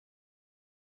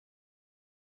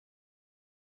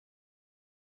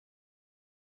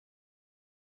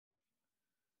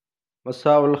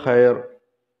مساء الخير.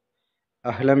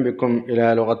 أهلا بكم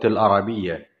إلى لغة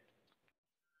العربية.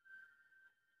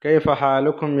 كيف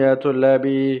حالكم يا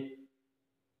طلابي؟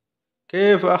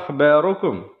 كيف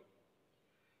أخباركم؟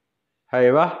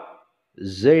 أيوة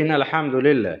زين الحمد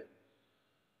لله.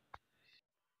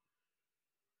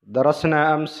 درسنا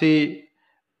أمس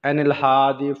عن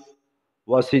الحادث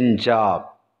وسنجاب.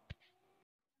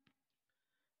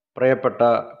 പ്രിയപ്പെട്ട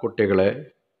കുട്ടികളെ,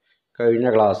 കഴിഞ്ഞ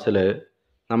ക്ലാസ്സിൽ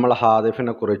നമ്മൾ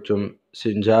ഹാദിഫിനെ കുറിച്ചും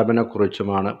സിഞ്ചാബിനെ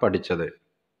കുറിച്ചുമാണ് പഠിച്ചത്.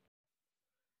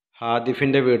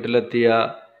 ഹാദിഫിൻ്റെ വീട്ടിലെത്തിയ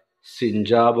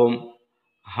സിഞ്ചാബും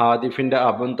ഹാദിഫിൻ്റെ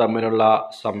അബും തമ്മിലുള്ള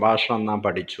സംഭാഷണം നാം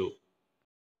പഠിച്ചു.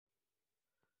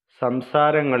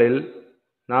 സംസാരങ്ങളിൽ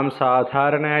നാം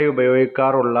സാധാരണയായി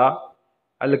ഉപയോഗിക്കാറുള്ള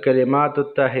അൽ കലിമാത്തു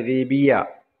തഹ്ദീബിയ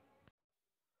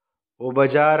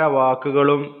ഉപചാര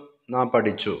വാക്കുകളും നാം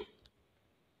പഠിച്ചു.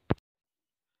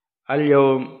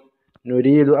 اليوم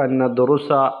نريد أن ندرس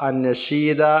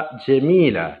النشيد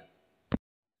جميلة.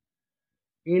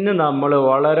 ഇന്ന് നമ്മൾ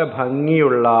വളരെ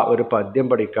ഭംഗിയുള്ള ഒരു പദ്യം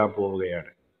പഠിക്കാൻ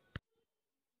പോവുകയാണ്.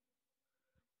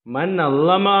 മൻ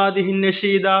അല്ലമ ഹാദിഹി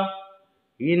നശീദ.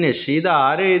 ഈ നശീദ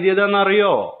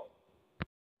ആരെഴുതിയതെന്നറിയോ?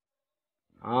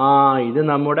 ഇത്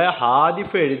നമ്മുടെ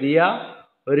ഹാദിഫ് എഴുതിയ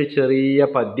ഒരു ചെറിയ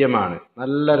പദ്യമാണ്.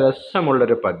 നല്ല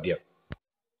രസമുള്ളൊരു പദ്യം.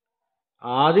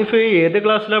 ഹാദിഫ് ഏത്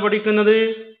ക്ലാസ്സിലാണ് പഠിക്കുന്നത്?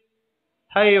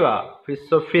 ഹൈവ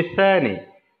ഫിസ്സൊഫിസാനി,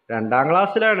 2ാം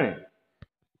ക്ലാസ്സിലാണ്.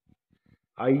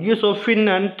 അയ്യു സൊഫിൻ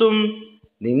അൻതും,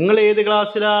 നിങ്ങൾ ഏത്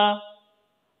ക്ലാസ്സിലാ?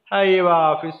 ഹൈവ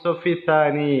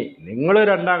ഫിസ്സൊഫിസാനി, നിങ്ങൾ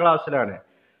 2ാം ക്ലാസ്സിലാണ്.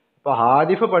 അപ്പോൾ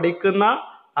ഹാദിഫ് പഠിക്കുന്ന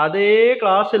അതേ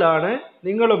ക്ലാസ്സിലാണ്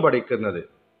നിങ്ങളും പഠിക്കുന്നത്.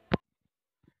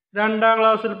 2ാം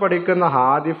ക്ലാസ്സിൽ പഠിക്കുന്ന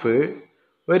ഹാദിഫ്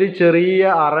ഒരു ചെറിയ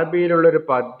അറബിയിലുള്ളൊരു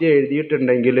പദ്യം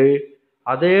എഴുതിയിട്ടുണ്ടെങ്കിൽ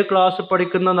അതേ ക്ലാസ്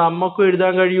പഠിക്കുന്ന നമുക്കും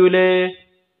എഴുതാൻ കഴിയൂലേ?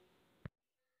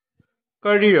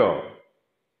 കഴിയോ?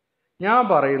 ഞാൻ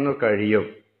പറയുന്നു കഴിയും.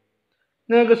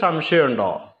 നിങ്ങൾക്ക് സംശയമുണ്ടോ?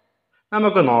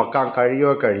 നമുക്ക് നോക്കാം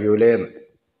കഴിയൂലേന്ന്.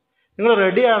 നിങ്ങൾ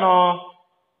റെഡിയാണോ?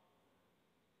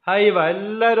 ഹൈവ,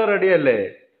 എല്ലാവരും റെഡിയല്ലേ?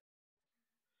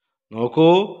 നോക്കൂ,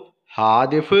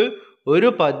 ഹാദിഫ് ഒരു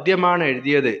പദ്യമാണ്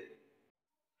എഴുതിയത്.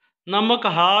 നമുക്ക്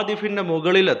ഹാദിഫിൻ്റെ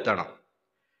മുകളിലെത്തണം.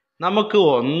 നമുക്ക്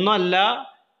 1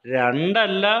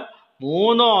 2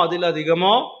 3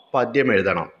 അതിലധികമോ പദ്യം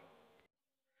എഴുതണം.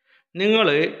 നിങ്ങൾ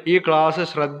ഈ ക്ലാസ്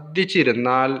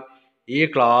ശ്രദ്ധിച്ചിരുന്നാൽ ഈ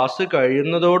ക്ലാസ്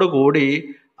കഴിയുന്നതോടുകൂടി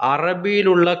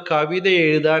അറബിയിലുള്ള കവിത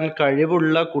എഴുതാൻ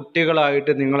കഴിവുള്ള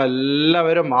കുട്ടികളായിട്ട്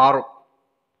നിങ്ങളെല്ലാവരും മാറും.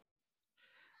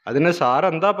 അതിന് സാർ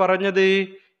എന്താ പറഞ്ഞത്?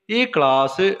 ഈ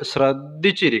ക്ലാസ്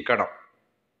ശ്രദ്ധിച്ചിരിക്കണം.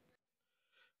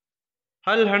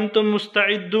 ഹൽ അൻതും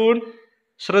മുസ്തഇദ്ദൂൻ?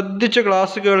 ശ്രദ്ധിച്ച്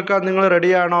ക്ലാസ് കേൾക്കാൻ നിങ്ങൾ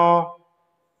റെഡിയാണോ?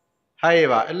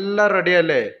 ഹൈവ, എല്ലാവരും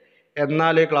റെഡിയല്ലേ?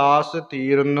 എന്നാൽ ഈ ക്ലാസ്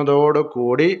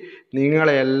തീരുന്നതോടുകൂടി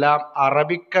നിങ്ങളെല്ലാം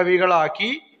അറബിക്കവികളാക്കി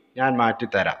ഞാൻ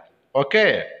മാറ്റിത്തരാം. ഓക്കെ?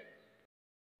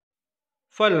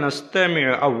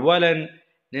 ഫൽനസ്തമിഉ അവ്വലൻ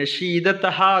നശീദത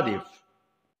ഹാദിഫ്.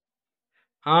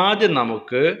 ആദ്യം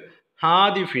നമുക്ക്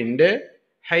ഹാദിഫിൻ്റെ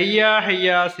ഹയ്യാ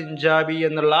ഹയ്യാ സിഞ്ചാബി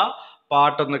എന്നുള്ള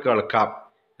പാട്ടൊന്ന് കേൾക്കാം.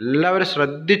 എല്ലാവരും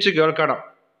ശ്രദ്ധിച്ച് കേൾക്കണം.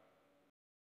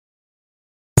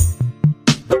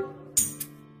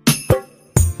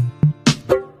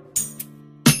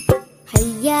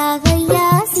 هيا هيا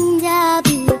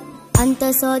سنجابي أنت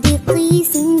صديقي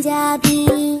سنجابي.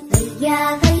 هيا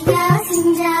هيا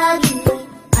سنجابي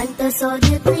أنت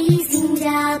صديقي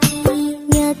سنجابي.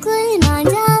 ناكل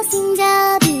معجا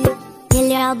سنجابي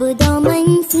نلعب دوما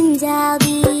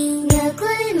سنجابي.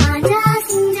 ناكل معجا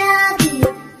سنجابي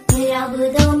نلعب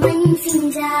دوما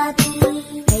سنجابي.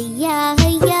 هيا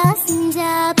هيا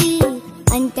سنجابي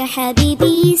أنت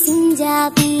حبيبي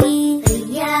سنجابي.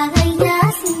 هيا هيا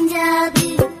سنجابي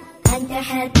أنت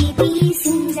حبيبي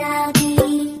سنجابي.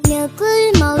 ناكل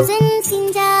موزا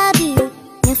سنجابي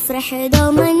نفرح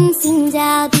دوما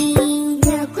سنجابي.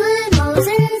 ناكل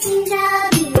موزا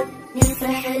سنجابي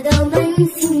نفرح دوما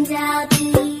سنجابي.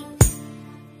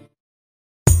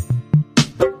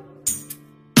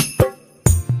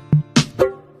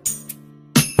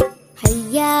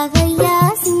 هيا هيا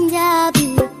سنجابي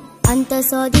أنت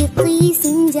صديقي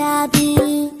سنجابي.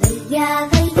 هيا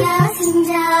هيا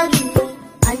سنجابي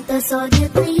أنت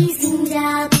صديقي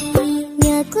سنجابي.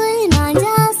 ناكل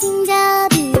معجا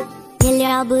سنجابي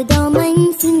نلعب دوما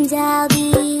سنجابي.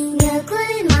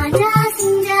 ناكل معجا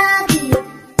سنجابي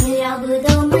نلعب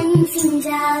دوما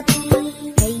سنجابي.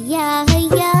 هيا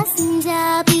هيا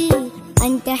سنجابي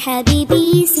أنت حبيبي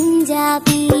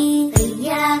سنجابي.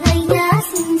 هيا هيا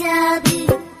سنجابي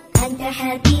أنت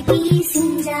حبيبي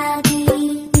سنجابي.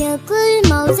 ناكل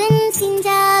موزا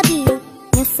سنجابي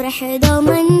نفرح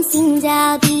دوما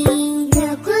سنجابي.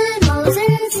 ناكل موزا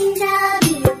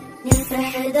سنجابي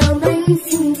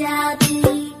سنجابي.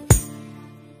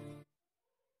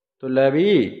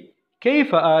 തുലബി കൈഫ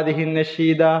ആദിഹി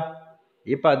നശീദ,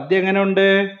 ഈ പദ്യം എങ്ങനെയുണ്ട്?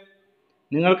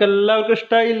 നിങ്ങൾക്ക് എല്ലാവർക്കും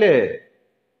ഇഷ്ടായില്ലേ?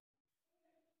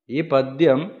 ഈ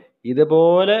പദ്യം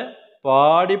ഇതുപോലെ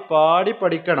പാടി പാടി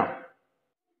പഠിക്കണം.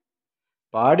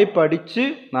 പാടി പഠിച്ച്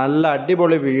നല്ല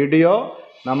അടിപൊളി വീഡിയോ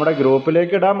നമ്മുടെ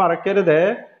ഗ്രൂപ്പിലേക്ക് ഇടാൻ മറക്കരുതേ.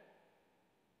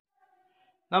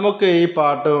 നമുക്ക് ഈ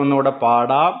പാട്ട് ഒന്നുകൂടെ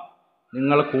പാടാം.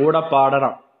 നിങ്ങൾ കൂടെ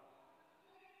പാടണം.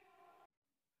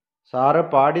 സാറ്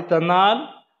പാടിത്തന്നാൽ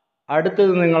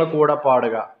അടുത്തത് നിങ്ങൾ കൂടെ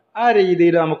പാടുക. ആ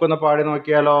രീതിയിൽ നമുക്കൊന്ന് പാടി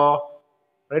നോക്കിയാലോ?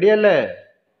 റെഡിയല്ലേ?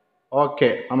 ഓക്കെ,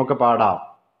 നമുക്ക് പാടാം.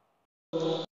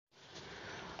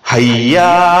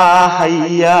 ഹയ്യാ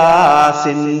ഹയ്യാ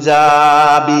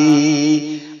സിഞ്ചാബി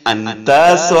അൻത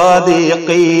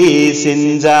സ്വദീഖി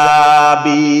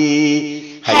സിഞ്ചാബി.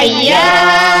 ഹയ്യാ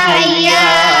ഹയ്യാ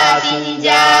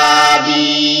സിഞ്ചാബി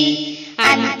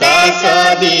അൻത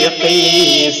സ്വദീഖി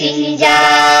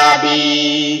സിഞ്ചാബി.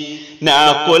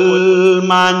 ناكل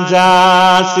مانجا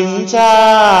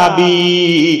سنجابي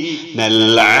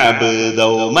نلعب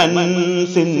دوما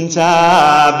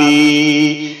سنجابي.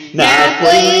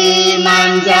 ناكل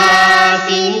مانجا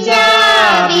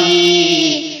سنجابي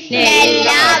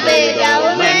نلعب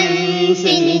دوما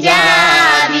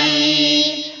سنجابي.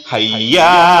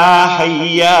 هيا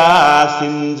هيا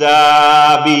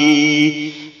سنجابي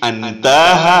أنت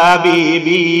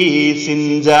حبيبي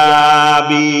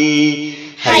سنجابي.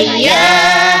 هيا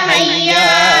هيا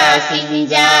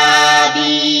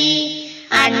سنجابي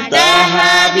أنت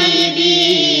حبيبي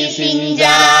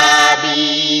سنجابي.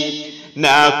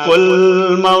 ناكل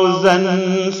موزا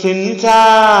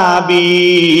سنجابي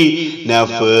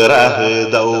نفرح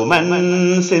دوما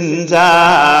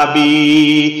سنجابي.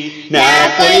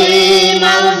 ناكل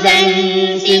موزا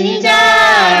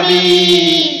سنجابي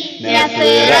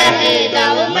نفرح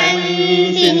دوما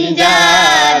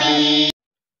سنجابي.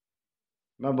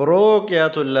 മബ്രൂക്ക് യാ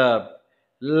തുല്ലാബ്,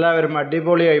 എല്ലാവരും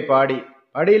അടിപൊളിയായി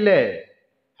പാടിയില്ലേ?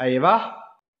 ഹൈവാ.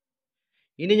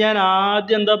 ഇനി ഞാൻ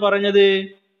ആദ്യം എന്താ പറഞ്ഞത്?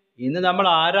 ഇന്ന് നമ്മൾ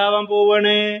ആരാവാൻ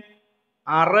പോവാണ്?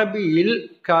 അറബിയിൽ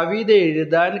കവിത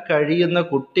എഴുതാൻ കഴിയുന്ന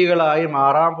കുട്ടികളായി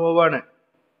മാറാൻ പോവാണ്.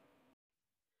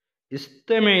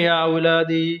 ഇസ്തമിഅ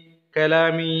ഔലാദി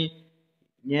കലാമി,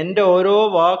 എൻ്റെ ഓരോ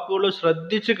വാക്കുകളും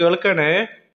ശ്രദ്ധിച്ച് കേൾക്കണേ.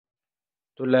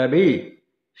 തുലബി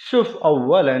ഷുഫ്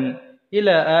അവലൻ ഇല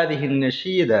ആദിഹി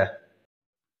നശീദ,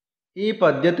 ഈ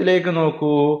പദ്യത്തിലേക്ക്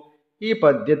നോക്കൂ. ഈ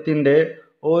പദ്യത്തിൻ്റെ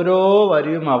ഓരോ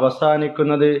വരിയും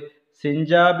അവസാനിക്കുന്നത്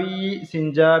സിഞ്ചാബി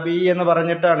സിഞ്ചാബി എന്ന്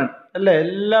പറഞ്ഞിട്ടാണ് അല്ലേ?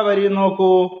 എല്ലാ വരിയും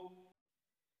നോക്കൂ.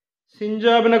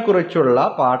 സിഞ്ചാബിനെ കുറിച്ചുള്ള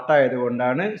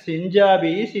പാട്ടായതുകൊണ്ടാണ്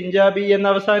സിഞ്ചാബി സിഞ്ചാബി എന്ന്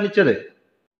അവസാനിച്ചത്.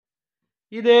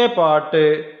 ഇതേ പാട്ട്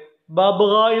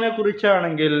ബബ്ഗായിനെ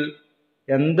കുറിച്ചാണെങ്കിൽ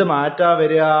എന്ത് മാറ്റാ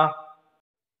വരിക?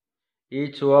 ഈ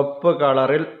ചുവപ്പ്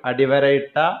കളറിൽ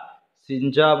അടിവരയിട്ട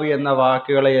സിഞ്ചാബി എന്ന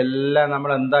വാക്കുകളെ എല്ലാം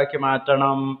നമ്മൾ എന്താക്കി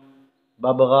മാറ്റണം?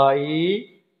 ബബ്ഗായി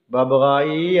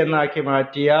ബബ്ഗായി എന്നാക്കി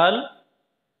മാറ്റിയാൽ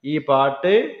ഈ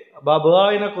പാട്ട്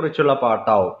ബബ്ഗായിനെ കുറിച്ചുള്ള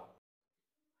പാട്ടാവും.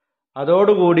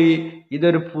 അതോടുകൂടി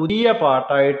ഇതൊരു പുതിയ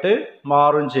പാട്ടായിട്ട്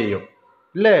മാറും ചെയ്യും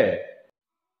അല്ലേ?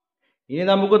 ഇനി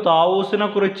നമുക്ക് താവൂസിനെ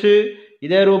കുറിച്ച്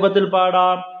ഇതേ രൂപത്തിൽ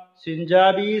പാടാം.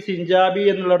 സിഞ്ചാബി സിഞ്ചാബി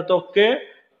എന്നുള്ളിടത്തൊക്കെ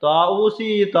താവൂസി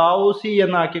താവൂസി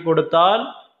എന്നാക്കി കൊടുത്താൽ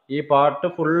ഈ പാട്ട്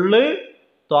ഫുള്ള്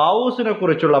താവൂസിനെ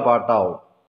കുറിച്ചുള്ള പാട്ടാവും.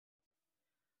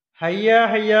 ഹയ്യ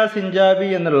ഹയ്യ സിഞ്ചാബി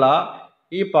എന്നുള്ള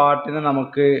ഈ പാട്ടിനെ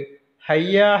നമുക്ക്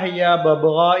ഹയ്യ ഹയ്യ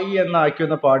ബബ്ഗായി എന്നാക്കി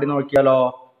ഒന്ന് പാടി നോക്കിയാലോ?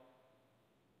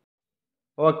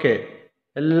 ഓക്കെ,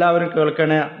 എല്ലാവരും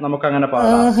കേൾക്കണേ. നമുക്ക് അങ്ങനെ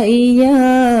പാടാം. ഹയ്യാ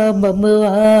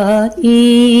ബബ്ഗായി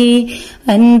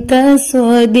അൻത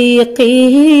സ്വദീഖി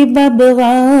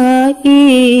ബബ്ഗായി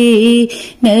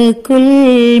നകുൽ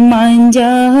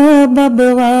മാഞ്ചാ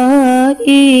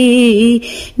ബബ്ഗായി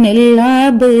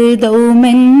നൽഅബ്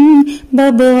ദൗമൻ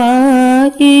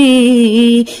ബബ്ഗായി.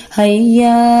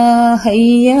 ഹയ്യാ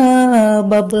ഹയ്യാ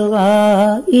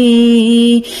ബബ്ഗായി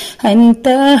അൻത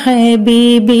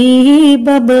ഹബീബി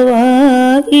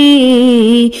ബബ്ഗായി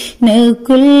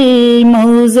നകുൽ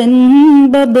മൗസൻ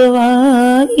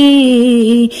ബബ്ഗായി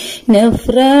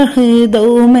നഫ്രഹ്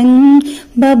ദൗമൻ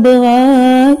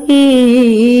ബബ്ഗായി.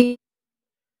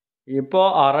 ഇപ്പോ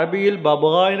അറബിയിൽ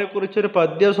ബബ്ഗായിനെ കുറിച്ചൊരു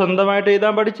പദ്യം സ്വന്തമായിട്ട്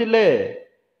എഴുതാൻ പഠിച്ചില്ലേ?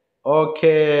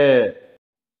 ഓക്കേ,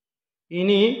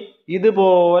 ഇനി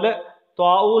ഇതുപോലെ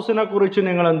ത്വാഊസിനെ കുറിച്ച്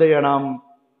നിങ്ങൾ എന്ത് ചെയ്യണം?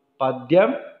 പദ്യം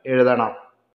എഴുതണം.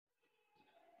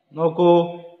 നോക്കൂ,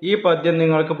 ഈ പദ്യം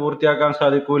നിങ്ങൾക്ക് പൂർത്തിയാക്കാൻ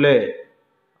സാധിക്കൂലേ?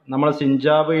 നമ്മൾ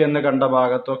സിഞ്ചാബ് എന്ന് കണ്ട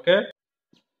ഭാഗത്തൊക്കെ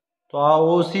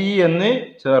ത്വാഊസി എന്ന്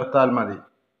ചേർത്താൽ മതി.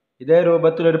 ഇതേ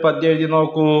രൂപത്തിലൊരു പദ്യം എഴുതി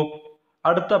നോക്കൂ.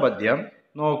 അടുത്ത പദ്യം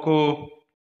നോക്കൂ.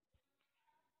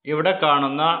 ഇവിടെ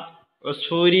കാണുന്ന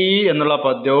ഉസ്ഫൂരി എന്നുള്ള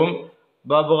പദ്യവും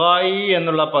ബബ്ഗായി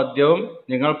എന്നുള്ള പദ്യവും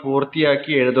നിങ്ങൾ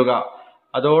പൂർത്തിയാക്കി എഴുതുക.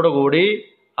 അതോടുകൂടി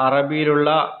അറബിയിലുള്ള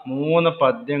 3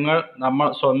 പദ്യങ്ങൾ നമ്മൾ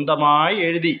സ്വന്തമായി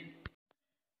എഴുതി.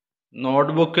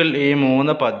 നോട്ട്ബുക്കിൽ ഈ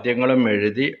 3 പദ്യങ്ങളും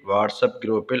എഴുതി വാട്സപ്പ്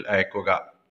ഗ്രൂപ്പിൽ അയക്കുക.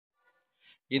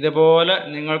 ഇതുപോലെ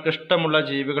നിങ്ങൾക്കിഷ്ടമുള്ള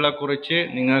ജീവികളെക്കുറിച്ച്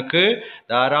നിങ്ങൾക്ക്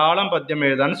ധാരാളം പദ്യം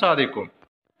എഴുതാൻ സാധിക്കും.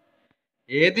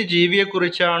 ഏത്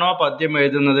ജീവിയെക്കുറിച്ചാണോ പദ്യം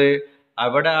എഴുതുന്നത്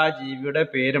അവിടെ ആ ജീവിയുടെ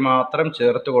പേര് മാത്രം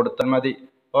ചേർത്ത് കൊടുത്താൽ മതി.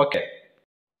 ഓക്കെ.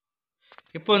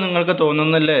 ഇപ്പോൾ നിങ്ങൾക്ക്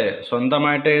തോന്നുന്നില്ലേ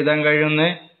സ്വന്തമായിട്ട് എഴുതാൻ കഴിയുന്നേ?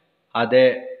 അതെ.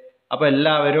 അപ്പോൾ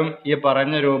എല്ലാവരും ഈ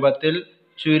പറഞ്ഞ രൂപത്തിൽ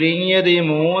ചുരുങ്ങിയത് ഈ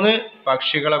 3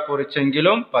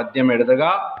 പക്ഷികളെക്കുറിച്ചെങ്കിലും പദ്യം എഴുതുക.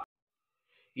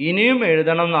 ഇനിയും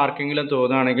എഴുതണം എന്ന് ആർക്കെങ്കിലും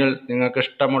തോന്നുകയാണെങ്കിൽ നിങ്ങൾക്ക്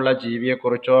ഇഷ്ടമുള്ള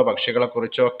ജീവിയെക്കുറിച്ചോ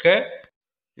പക്ഷികളെക്കുറിച്ചോ ഒക്കെ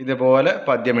ഇതുപോലെ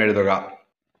പദ്യം എഴുതുക.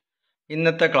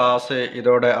 ഇന്നത്തെ ക്ലാസ്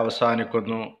ഇതോടെ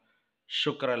അവസാനിക്കുന്നു.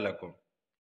 ശുക്രൻ ലക്കും.